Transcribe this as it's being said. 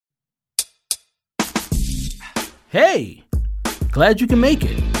Hey, glad you can make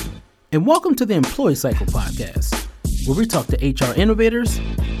it. And welcome to the Employee Cycle Podcast, where we talk to HR innovators,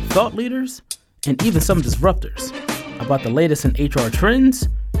 thought leaders, and even some disruptors about the latest in HR trends,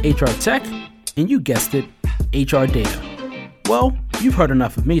 HR tech, and you guessed it, HR data. Well, you've heard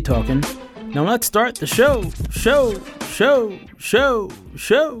enough of me talking. Now let's start the show.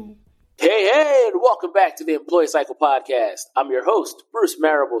 Hey, and welcome back to the Employee Cycle Podcast. I'm your host, Bruce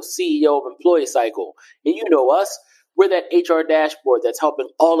Marable, CEO of Employee Cycle. And you know us, we're that HR dashboard that's helping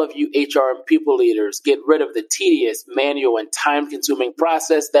all of you HR and people leaders get rid of the tedious, manual, and time-consuming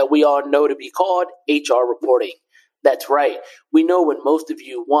process that we all know to be called HR reporting. That's right. We know when most of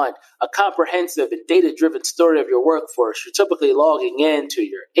you want a comprehensive and data-driven story of your workforce, you're typically logging into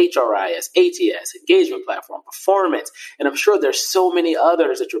your HRIS, ATS, engagement platform, performance, and I'm sure there's so many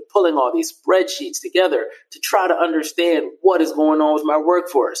others that you're pulling all these spreadsheets together to try to understand what is going on with my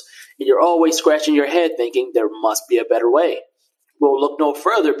workforce. And you're always scratching your head thinking there must be a better way. We'll look no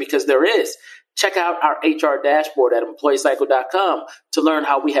further because there is. Check out our HR dashboard at EmployeeCycle.com to learn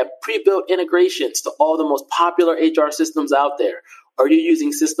how we have pre-built integrations to all the most popular HR systems out there. Are you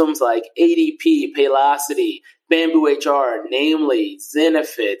using systems like ADP, Paylocity, Bamboo HR, Namely,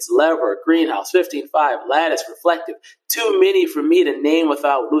 Zenefits, Lever, Greenhouse, 15Five, Lattice, Reflective? Too many for me to name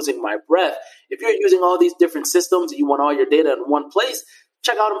without losing my breath. If you're using all these different systems and you want all your data in one place,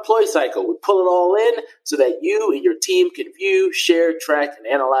 check out Employee Cycle. We pull it all in so that you and your team can view, share, track, and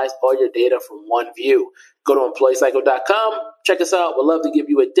analyze all your data from one view. Go to EmployeeCycle.com, check us out. We'd love to give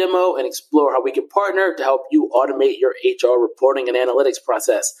you a demo and explore how we can partner to help you automate your HR reporting and analytics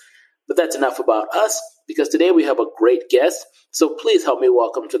process. But that's enough about us, because today we have a great guest. So please help me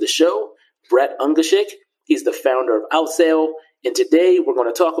welcome to the show, Brett Ungashik. He's the founder of Outsail, and today we're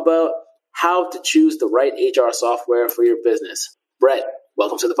going to talk about how to choose the right HR software for your business. Brett,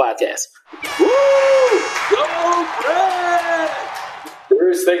 welcome to the podcast. Woo! Go, Brett!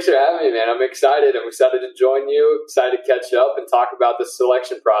 Bruce, thanks for having me, man. I'm excited. I'm excited to join you, excited to catch up and talk about the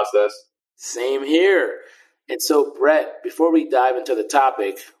selection process. Same here. And so, Brett, before we dive into the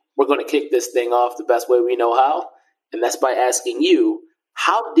topic, we're going to kick this thing off the best way we know how, and that's by asking you,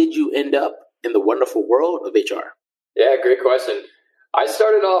 how did you end up in the wonderful world of HR? Yeah, great question. I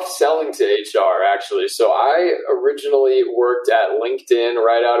started off selling to HR, actually. So I originally worked at LinkedIn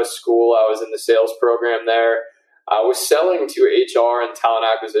right out of school. I was in the sales program there. I was selling to HR and talent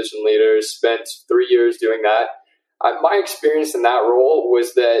acquisition leaders, spent 3 years doing that. My experience in that role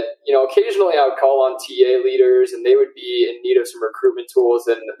was that, occasionally I would call on TA leaders and they would be in need of some recruitment tools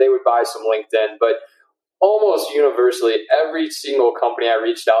and they would buy some LinkedIn. But almost universally, every single company I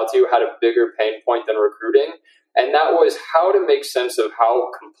reached out to had a bigger pain point than recruiting. And that was how to make sense of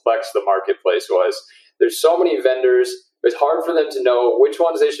how complex the marketplace was. There's so many vendors. It's hard for them to know which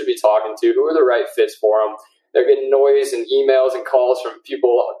ones they should be talking to, who are the right fits for them. They're getting noise and emails and calls from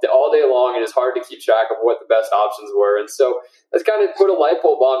people all day long, and it's hard to keep track of what the best options were. And so that's kind of put a light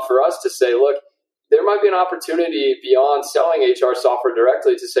bulb on for us to say, look, there might be an opportunity beyond selling HR software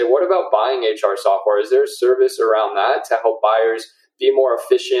directly to say, what about buying HR software? Is there a service around that to help buyers be more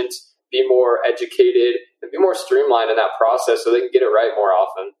efficient, be more educated, and be more streamlined in that process so they can get it right more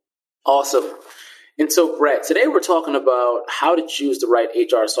often? Awesome. And so, Brett, today we're talking about how to choose the right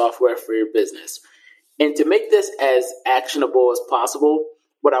HR software for your business. And to make this as actionable as possible,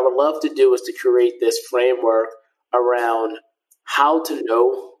 what I would love to do is to create this framework around how to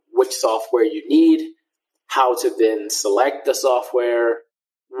know which software you need, how to then select the software,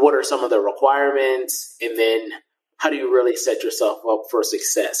 what are some of the requirements, and then how do you really set yourself up for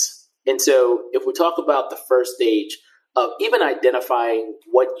success? And so if we talk about the first stage of even identifying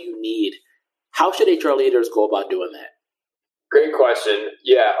what you need, how should HR leaders go about doing that? Great question.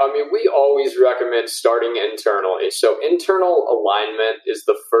 Yeah, we always recommend starting internally. So internal alignment is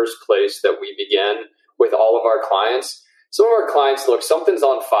the first place that we begin with all of our clients. Some of our clients, look, something's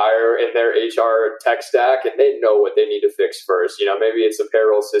on fire in their HR tech stack and they know what they need to fix first. Maybe it's a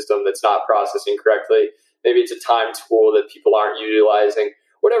payroll system that's not processing correctly. Maybe it's a time tool that people aren't utilizing.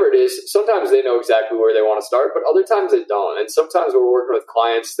 Whatever it is, sometimes they know exactly where they want to start, but other times they don't. And sometimes we're working with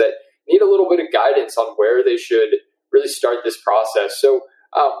clients that need a little bit of guidance on where they should really start this process. So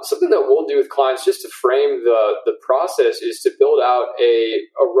something that we'll do with clients just to frame the process is to build out a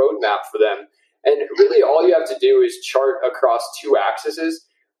roadmap for them. And really all you have to do is chart across two axes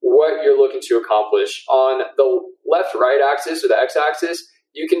what you're looking to accomplish. On the left-right axis or the x-axis,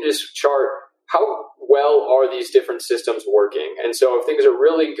 you can just chart how well are these different systems working. And so if things are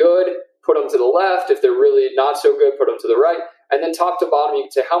really good, put them to the left. If they're really not so good, put them to the right. And then top to bottom, you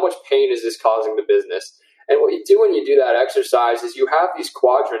can say, how much pain is this causing the business? And what you do when you do that exercise is you have these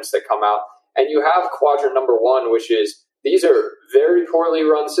quadrants that come out, And you have quadrant number one, which is these are very poorly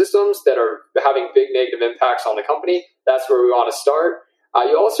run systems that are having big negative impacts on the company. That's where we want to start.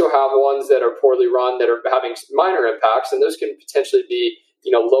 You also have ones that are poorly run that are having minor impacts, and those can potentially be,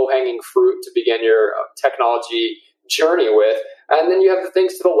 low-hanging fruit to begin your technology journey with. And then you have the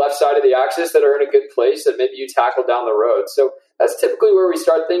things to the left side of the axis that are in a good place that maybe you tackle down the road. So that's typically where we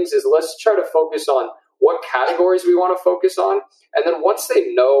start things, is let's try to focus on what categories we want to focus on. And then once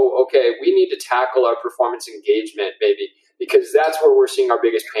they know, okay, we need to tackle our performance engagement maybe, because that's where we're seeing our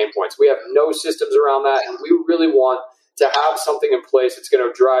biggest pain points. We have no systems around that, and we really want to have something in place that's going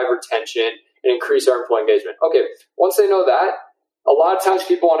to drive retention and increase our employee engagement. Okay, once they know that, a lot of times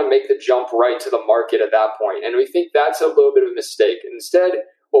people want to make the jump right to the market at that point, and we think that's a little bit of a mistake. Instead,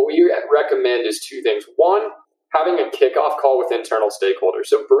 what we recommend is two things. One, having a kickoff call with internal stakeholders.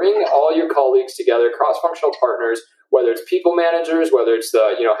 So bring all your colleagues together, cross-functional partners, whether it's people managers, whether it's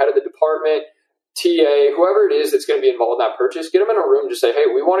the head of the department, TA, whoever it is that's going to be involved in that purchase, get them in a room, just say, hey,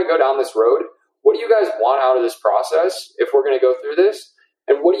 we want to go down this road. What do you guys want out of this process if we're going to go through this?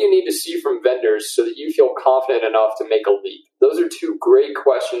 And what do you need to see from vendors so that you feel confident enough to make a leap? Those are two great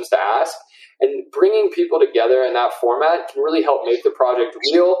questions to ask. And bringing people together in that format can really help make the project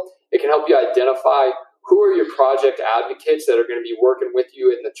real. It can help you identify who are your project advocates that are going to be working with you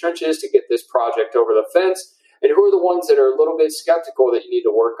in the trenches to get this project over the fence, and who are the ones that are a little bit skeptical that you need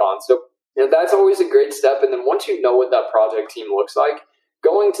to work on. So that's always a great step. And then once you know what that project team looks like,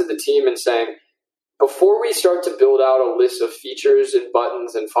 going to the team and saying, before we start to build out a list of features and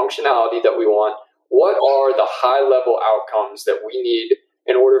buttons and functionality that we want, what are the high-level outcomes that we need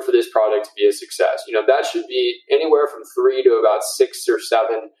in order for this project to be a success? That should be anywhere from 3 to about 6 or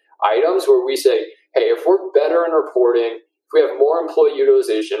 7 items where we say, hey, if we're better in reporting, if we have more employee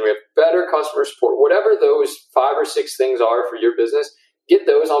utilization, we have better customer support, whatever those 5 or 6 things are for your business, get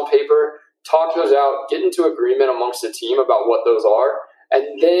those on paper, talk those out, get into agreement amongst the team about what those are, and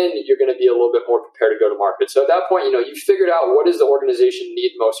then you're going to be a little bit more prepared to go to market. So at that point, you figured out what does the organization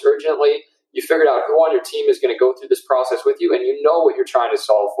need most urgently. You figured out who on your team is going to go through this process with you, and you know what you're trying to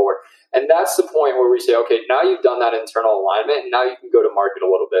solve for. And that's the point where we say, okay, now you've done that internal alignment, and now you can go to market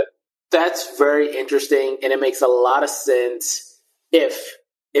a little bit. That's very interesting, and it makes a lot of sense if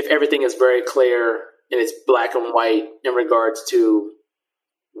everything is very clear and it's black and white in regards to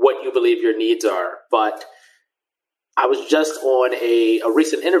what you believe your needs are. But I was just on a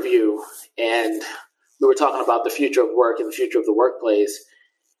recent interview, and we were talking about the future of work and the future of the workplace.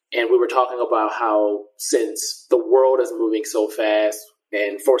 And we were talking about how, since the world is moving so fast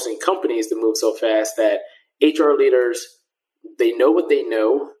and forcing companies to move so fast, that HR leaders, they know what they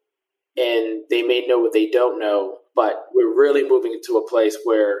know, and they may know what they don't know, but we're really moving into a place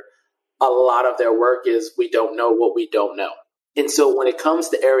where a lot of their work is we don't know what we don't know. And so when it comes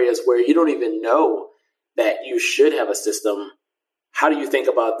to areas where you don't even know that you should have a system, how do you think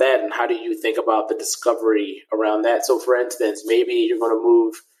about that? And how do you think about the discovery around that? So for instance, maybe you're going to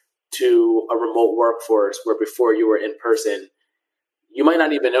move to a remote workforce where before you were in person, you might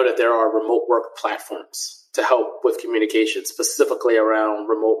not even know that there are remote work platforms to help with communication, specifically around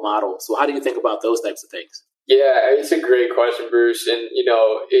remote models. So how do you think about those types of things? Yeah, it's a great question, Bruce. And,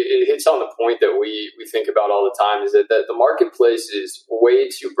 it hits on the point that we think about all the time, is that the marketplace is way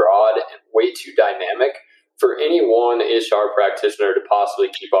too broad and way too dynamic for any one HR practitioner to possibly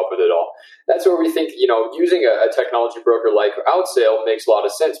keep up with it all. That's where we think, using a technology broker like Outsail makes a lot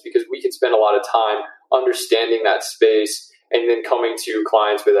of sense, because we can spend a lot of time understanding that space and then coming to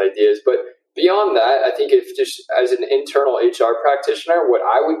clients with ideas. But beyond that, I think if just as an internal HR practitioner, what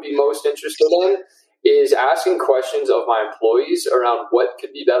I would be most interested in is asking questions of my employees around what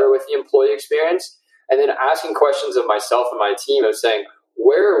could be better with the employee experience, and then asking questions of myself and my team of saying,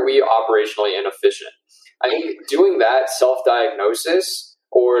 where are we operationally inefficient? I think doing that self-diagnosis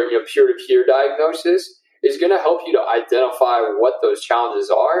or peer-to-peer diagnosis is going to help you to identify what those challenges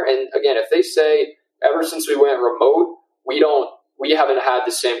are. And again, if they say, ever since we went remote, we haven't had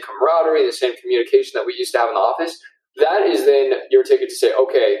the same camaraderie, the same communication that we used to have in the office, that is then your ticket to say,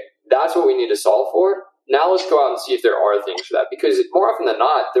 okay, that's what we need to solve for. Now let's go out and see if there are things for that. Because more often than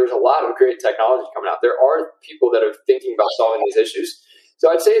not, there's a lot of great technology coming out. There are people that are thinking about solving these issues. So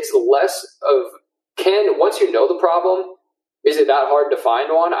I'd say it's less of, once you know the problem, is it that hard to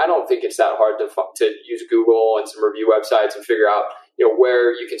find one? I don't think it's that hard to use Google and some review websites and figure out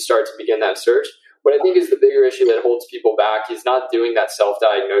where you can start to begin that search. What I think is the bigger issue that holds people back is not doing that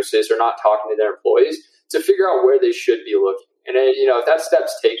self-diagnosis or not talking to their employees to figure out where they should be looking. And if that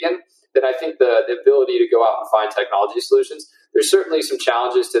step's taken, then I think the ability to go out and find technology solutions, there's certainly some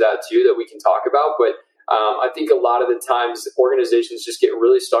challenges to that too that we can talk about. But I think a lot of the times organizations just get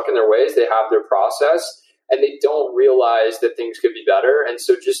really stuck in their ways. They have their process and they don't realize that things could be better. And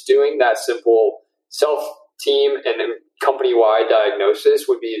so just doing that simple self-team and company-wide diagnosis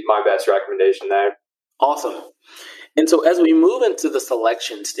would be my best recommendation there. Awesome. And so as we move into the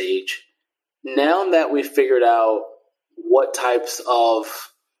selection stage, now that we've figured out what types of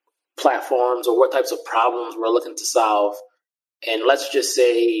platforms or what types of problems we're looking to solve, and let's just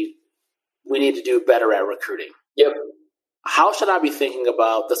say we need to do better at recruiting. Yep. How should I be thinking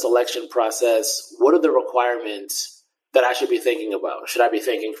about the selection process? What are the requirements that I should be thinking about? Should I be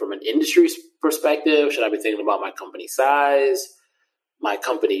thinking from an industry perspective? Should I be thinking about my company size, my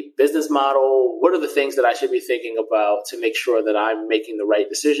company business model? What are the things that I should be thinking about to make sure that I'm making the right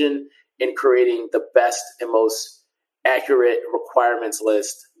decision in creating the best and most accurate requirements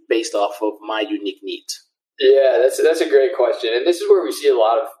list based off of my unique needs? Yeah, that's a great question. And this is where we see a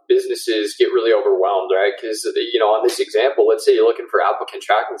lot of businesses get really overwhelmed, right? Because, on this example, let's say you're looking for applicant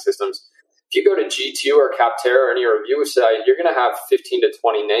tracking systems. If you go to G2 or Capterra or any review site, you're going to have 15 to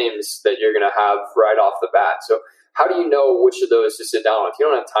 20 names that you're going to have right off the bat. So how do you know which of those to sit down with? You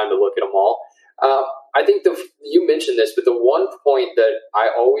don't have time to look at them all. I think you mentioned this, but the one point that I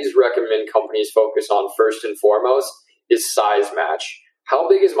always recommend companies focus on first and foremost is size match. How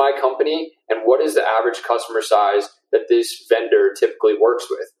big is my company and what is the average customer size that this vendor typically works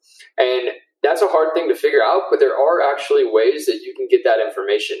with? And that's a hard thing to figure out, but there are actually ways that you can get that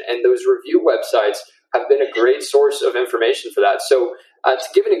information. And those review websites have been a great source of information for that. So to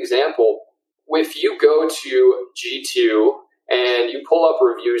give an example, if you go to G2 and you pull up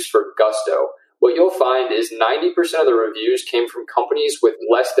reviews for Gusto, what you'll find is 90% of the reviews came from companies with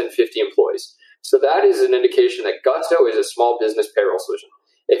less than 50 employees. So that is an indication that Gusto is a small business payroll solution.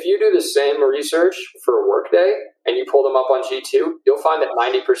 If you do the same research for Workday and you pull them up on G2, you'll find that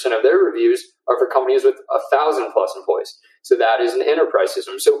 90% of their reviews are for companies with 1,000 plus employees. So that is an enterprise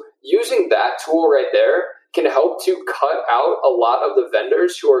system. So using that tool right there can help to cut out a lot of the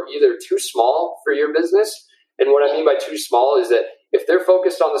vendors who are either too small for your business. And what I mean by too small is that if they're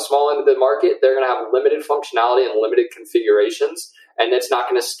focused on the small end of the market, they're going to have limited functionality and limited configurations, and it's not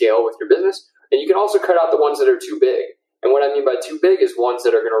going to scale with your business. And you can also cut out the ones that are too big. And what I mean by too big is ones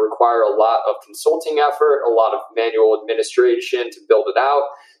that are going to require a lot of consulting effort, a lot of manual administration to build it out.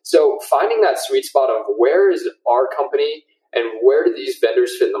 So finding that sweet spot of where is our company and where do these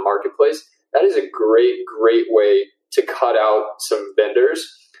vendors fit in the marketplace, that is a great, great way to cut out some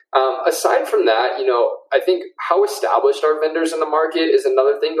vendors. Aside from that, I think how established are vendors in the market is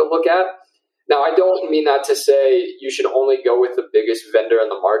another thing to look at. Now, I don't mean that to say you should only go with the biggest vendor in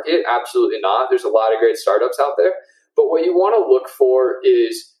the market. Absolutely not. There's a lot of great startups out there. But what you want to look for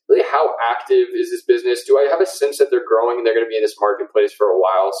is really how active is this business? Do I have a sense that they're growing and they're going to be in this marketplace for a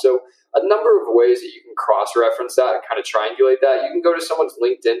while? So a number of ways that you can cross-reference that and kind of triangulate that. You can go to someone's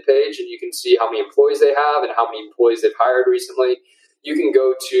LinkedIn page and you can see how many employees they have and how many employees they've hired recently. You can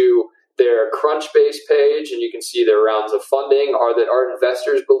go to their Crunchbase page and you can see their rounds of funding. Are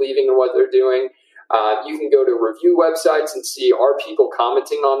investors believing in what they're doing? You can go to review websites and see, are people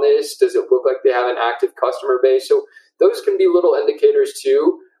commenting on this? Does it look like they have an active customer base? So those can be little indicators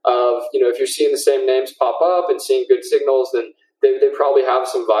too of, if you're seeing the same names pop up and seeing good signals, then they probably have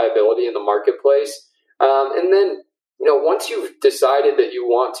some viability in the marketplace. And then, once you've decided that you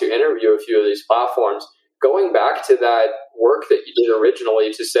want to interview a few of these platforms, going back to that work that you did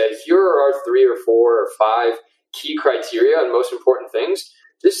originally to say, here are our 3 or 4 or 5 key criteria and most important things,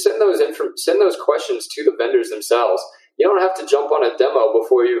 just send those questions to the vendors themselves. You don't have to jump on a demo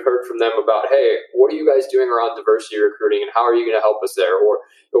before you've heard from them about, hey, what are you guys doing around diversity recruiting and how are you going to help us there? Or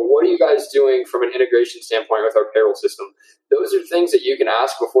what are you guys doing from an integration standpoint with our payroll system? Those are things that you can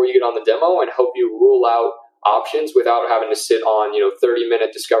ask before you get on the demo and help you rule out options without having to sit on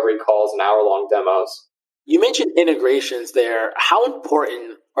 30-minute discovery calls and hour-long demos. You mentioned integrations there. How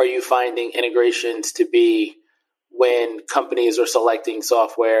important are you finding integrations to be when companies are selecting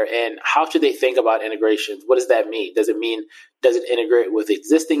software, and how should they think about integrations? What does that mean? Does it integrate with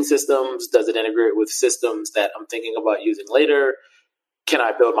existing systems? Does it integrate with systems that I'm thinking about using later? Can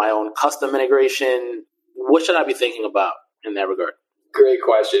I build my own custom integration? What should I be thinking about in that regard? Great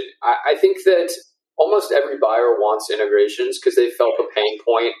question. I think that almost every buyer wants integrations because they felt the pain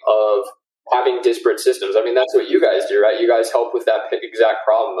point of having disparate systems. I mean, that's what you guys do, right? You guys help with that exact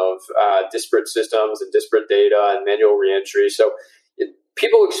problem of disparate systems and disparate data and manual reentry. So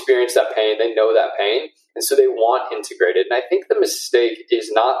people experience that pain. They know that pain. And so they want integrated. And I think the mistake is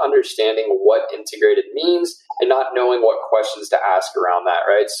not understanding what integrated means and not knowing what questions to ask around that,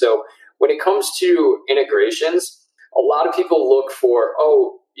 right? So when it comes to integrations, a lot of people look for,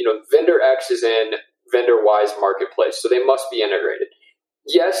 vendor X is in, vendor-wise marketplace, so they must be integrated.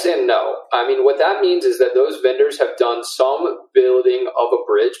 Yes and no. I mean, what that means is that those vendors have done some building of a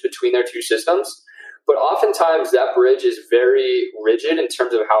bridge between their two systems, but oftentimes that bridge is very rigid in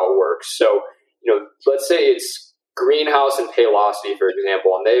terms of how it works. So, let's say it's Greenhouse and Paylocity, for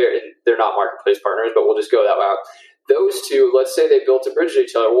example, and they're not marketplace partners, but we'll just go that route. Those two, let's say they built a bridge to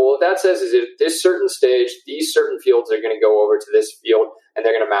each other. Well, what that says is at this certain stage, these certain fields are going to go over to this field, and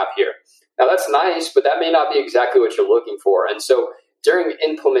they're going to map here. Now, that's nice, but that may not be exactly what you're looking for. And so during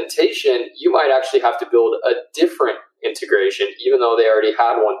implementation, you might actually have to build a different integration, even though they already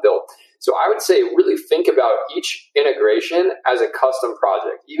had one built. So I would say really think about each integration as a custom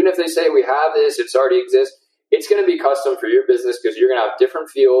project. Even if they say we have this, it's already exists, it's going to be custom for your business because you're going to have different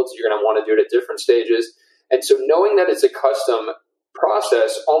fields. You're going to want to do it at different stages. And so knowing that it's a custom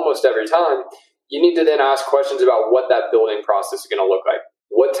process almost every time, you need to then ask questions about what that building process is going to look like.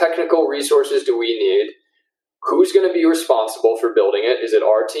 What technical resources do we need? Who's going to be responsible for building it? Is it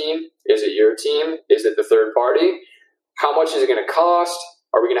our team? Is it your team? Is it the third party? How much is it going to cost?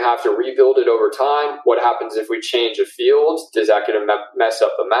 Are we going to have to rebuild it over time? What happens if we change a field? Does that going to mess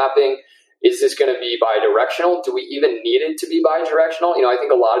up the mapping? Is this going to be bi-directional? Do we even need it to be bi-directional? I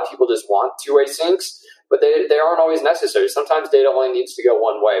think a lot of people just want two-way syncs, but they aren't always necessary. Sometimes data only needs to go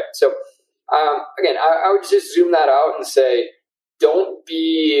one way. So again, I would just zoom that out and say, don't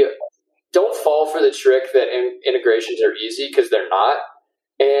fall for the trick that integrations are easy, because they're not,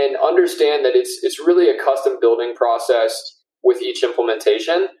 and understand that it's really a custom building process with each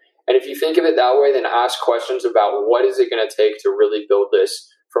implementation. And if you think of it that way, then ask questions about what is it going to take to really build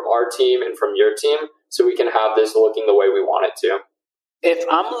this from our team and from your team so we can have this looking the way we want it to. If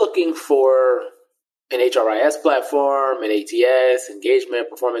I'm looking for an HRIS platform, an ATS, engagement,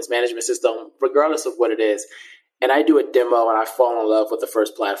 performance management system, regardless of what it is, and I do a demo and I fall in love with the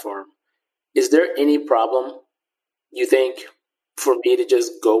first platform, is there any problem, you think, for me to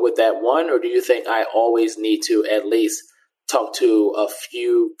just go with that one? Or do you think I always need to at least talk to a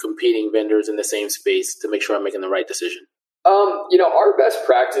few competing vendors in the same space to make sure I'm making the right decision? Our best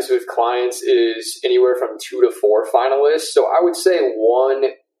practice with clients is anywhere from 2 to 4 finalists. So I would say 1,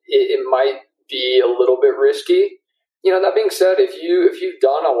 it might be a little bit risky. That being said, if you've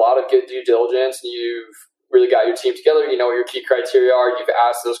done a lot of good due diligence and you've really got your team together, you know what your key criteria are, you've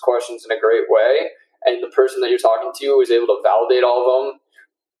asked those questions in a great way, and the person that you're talking to is able to validate all of them,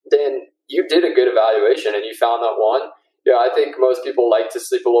 then you did a good evaluation and you found that one. I think most people like to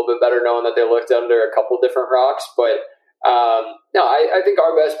sleep a little bit better knowing that they looked under a couple different rocks, but no, I think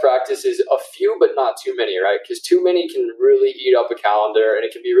our best practice is a few, but not too many, right? Because too many can really eat up a calendar, and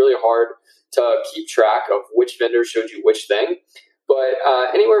it can be really hard to keep track of which vendor showed you which thing. But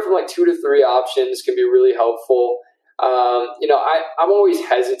anywhere from 2 to 3 options can be really helpful. I'm always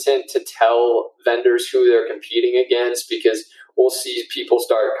hesitant to tell vendors who they're competing against, because we'll see people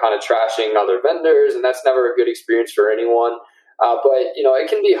start kind of trashing other vendors, and that's never a good experience for anyone. But it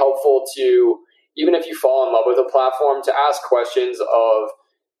can be helpful to, even if you fall in love with a platform, to ask questions of,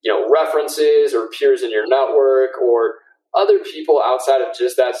 references or peers in your network or other people outside of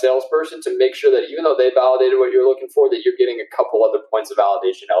just that salesperson, to make sure that even though they validated what you're looking for, that you're getting a couple other points of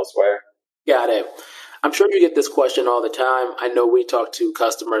validation elsewhere. Got it. I'm sure you get this question all the time. I know we talk to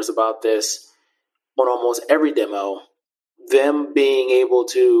customers about this on almost every demo, them being able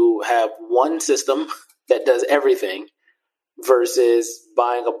to have one system that does everything versus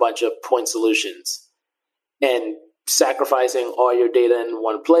buying a bunch of point solutions and sacrificing all your data in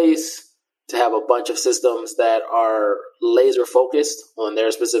one place to have a bunch of systems that are laser focused on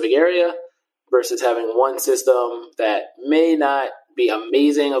their specific area versus having one system that may not be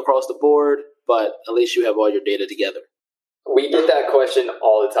amazing across the board, but at least you have all your data together. We get that question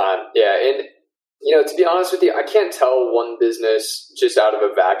all the time. Yeah. And, to be honest with you, I can't tell one business just out of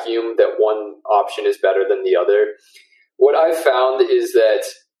a vacuum that one option is better than the other. What I've found is that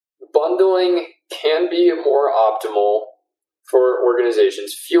bundling can be more optimal for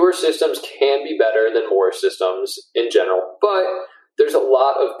organizations. Fewer systems can be better than more systems in general, but there's a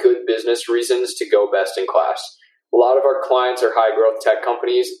lot of good business reasons to go best in class. A lot of our clients are high growth tech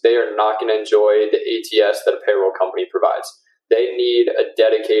companies. They are not going to enjoy the ATS that a payroll company provides. They need a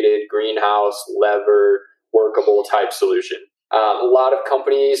dedicated Greenhouse, lever, workable type solution. A lot of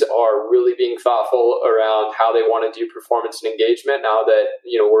companies are really being thoughtful around how they want to do performance and engagement now that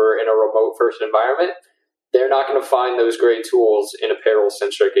we're in a remote first environment. They're not going to find those great tools in a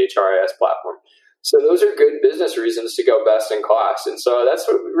payroll-centric HRIS platform. So those are good business reasons to go best in class. And so that's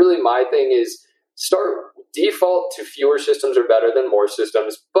what really my thing is, default to fewer systems are better than more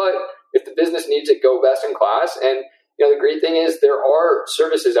systems. But if the business needs it, go best in class. And the great thing is there are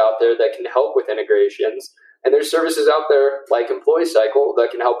services out there that can help with integrations. And there's services out there like Employee Cycle that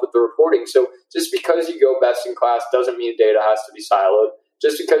can help with the reporting. So just because you go best in class doesn't mean data has to be siloed.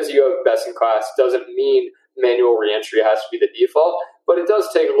 Just because you go best in class doesn't mean manual reentry has to be the default. But it does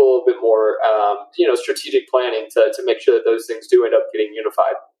take a little bit more, strategic planning to make sure that those things do end up getting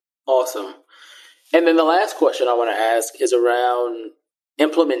unified. Awesome. And then the last question I want to ask is around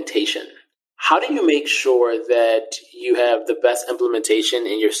implementation. How do you make sure that you have the best implementation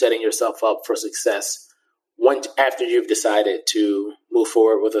and you're setting yourself up for success after you've decided to move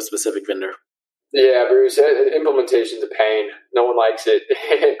forward with a specific vendor? Yeah, Bruce, implementation's a pain. No one likes it.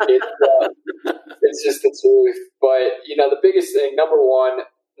 It's just the truth. But, the biggest thing, number one,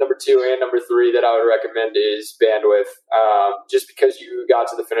 number two, and number three that I would recommend is bandwidth. Just because you got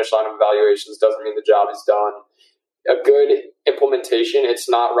to the finish line of evaluations doesn't mean the job is done. A good implementation, it's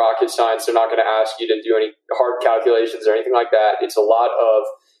not rocket science. They're not going to ask you to do any hard calculations or anything like that. It's a lot of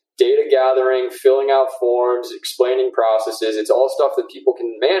data gathering, filling out forms, explaining processes. It's all stuff that people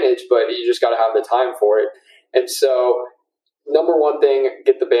can manage, but you just got to have the time for it. And so, number one thing,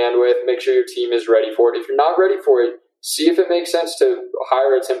 get the bandwidth, make sure your team is ready for it. If you're not ready for it, see if it makes sense to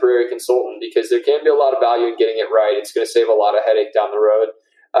hire a temporary consultant, because there can be a lot of value in getting it right. It's going to save a lot of headache down the road.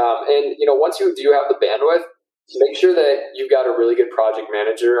 And once you do have the bandwidth, make sure that you've got a really good project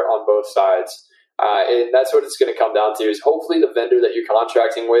manager on both sides. And that's what it's going to come down to, is hopefully the vendor that you're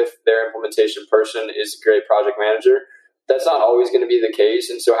contracting with, their implementation person is a great project manager. That's not always going to be the case.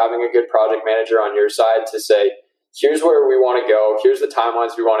 And so having a good project manager on your side to say, here's where we want to go, here's the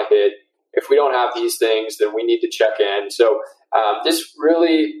timelines we want to hit. If we don't have these things, then we need to check in. So just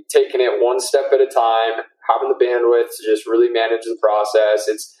really taking it one step at a time, having the bandwidth to just really manage the process.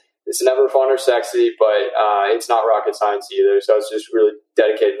 It's never fun or sexy, but it's not rocket science either. So it's just really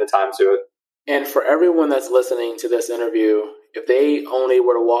dedicating the time to it. And for everyone that's listening to this interview, if they only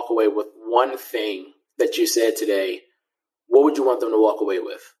were to walk away with one thing that you said today, what would you want them to walk away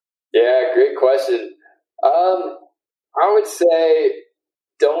with? Yeah, great question. I would say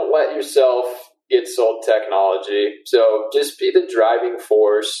don't let yourself get sold technology. So just be the driving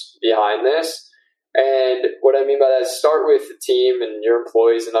force behind this. And what I mean by that is start with the team and your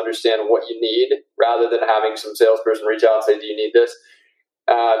employees and understand what you need, rather than having some salesperson reach out and say, do you need this?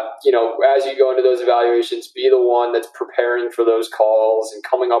 As you go into those evaluations, be the one that's preparing for those calls and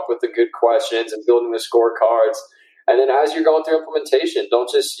coming up with the good questions and building the scorecards. And then as you're going through implementation, don't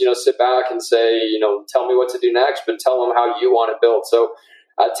just, sit back and say, tell me what to do next, but tell them how you want it built. So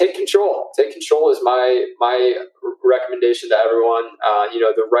take control. Take control is my recommendation to everyone.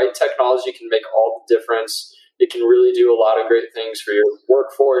 The right technology can make all the difference. It can really do a lot of great things for your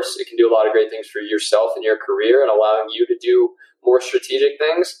workforce. It can do a lot of great things for yourself and your career, and allowing you to do more strategic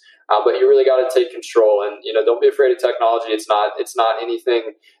things. But you really got to take control, and don't be afraid of technology. It's not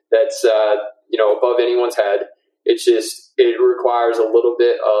anything that's above anyone's head. It requires a little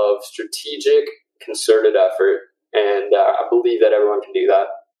bit of strategic, concerted effort, and I believe that everyone can do that.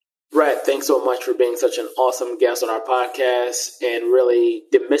 Brett, thanks so much for being such an awesome guest on our podcast and really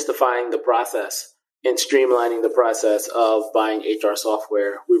demystifying the process and streamlining the process of buying HR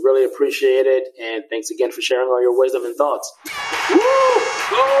software. We really appreciate it, and thanks again for sharing all your wisdom and thoughts. Woo!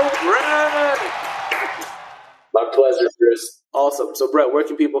 Go, Brett! My pleasure, Chris. Awesome. So, Brett, where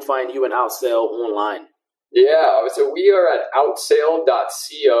can people find you and Outsail online? Yeah, so we are at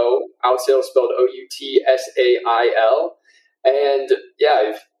outsail.co. Outsail spelled O-U-T-S-A-I-L. And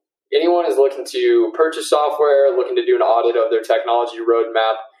yeah, if anyone is looking to purchase software, looking to do an audit of their technology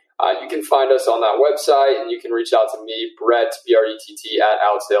roadmap, you can find us on that website, and you can reach out to me, Brett, B-R-E-T-T, at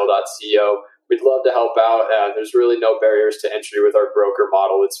outsail.co. We'd love to help out. There's really no barriers to entry with our broker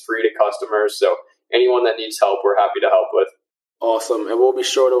model. It's free to customers, so anyone that needs help, we're happy to help with. Awesome. And we'll be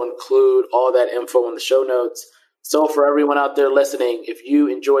sure to include all that info in the show notes. So for everyone out there listening, if you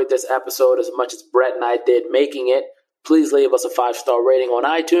enjoyed this episode as much as Brett and I did making it, please leave us a 5-star rating on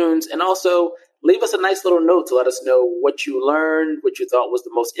iTunes, and also leave us a nice little note to let us know what you learned, what you thought was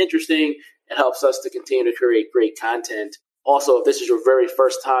the most interesting. It helps us to continue to create great content. Also, if this is your very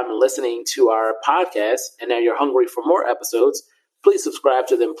first time listening to our podcast and now you're hungry for more episodes, please subscribe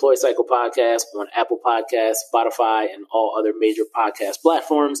to the Employee Cycle Podcast on Apple Podcasts, Spotify, and all other major podcast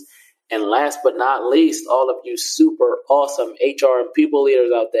platforms. And last but not least, all of you super awesome HR and people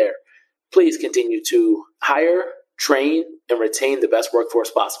leaders out there, please continue to hire, train, and retain the best workforce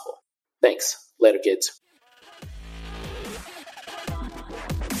possible. Thanks. Later, kids.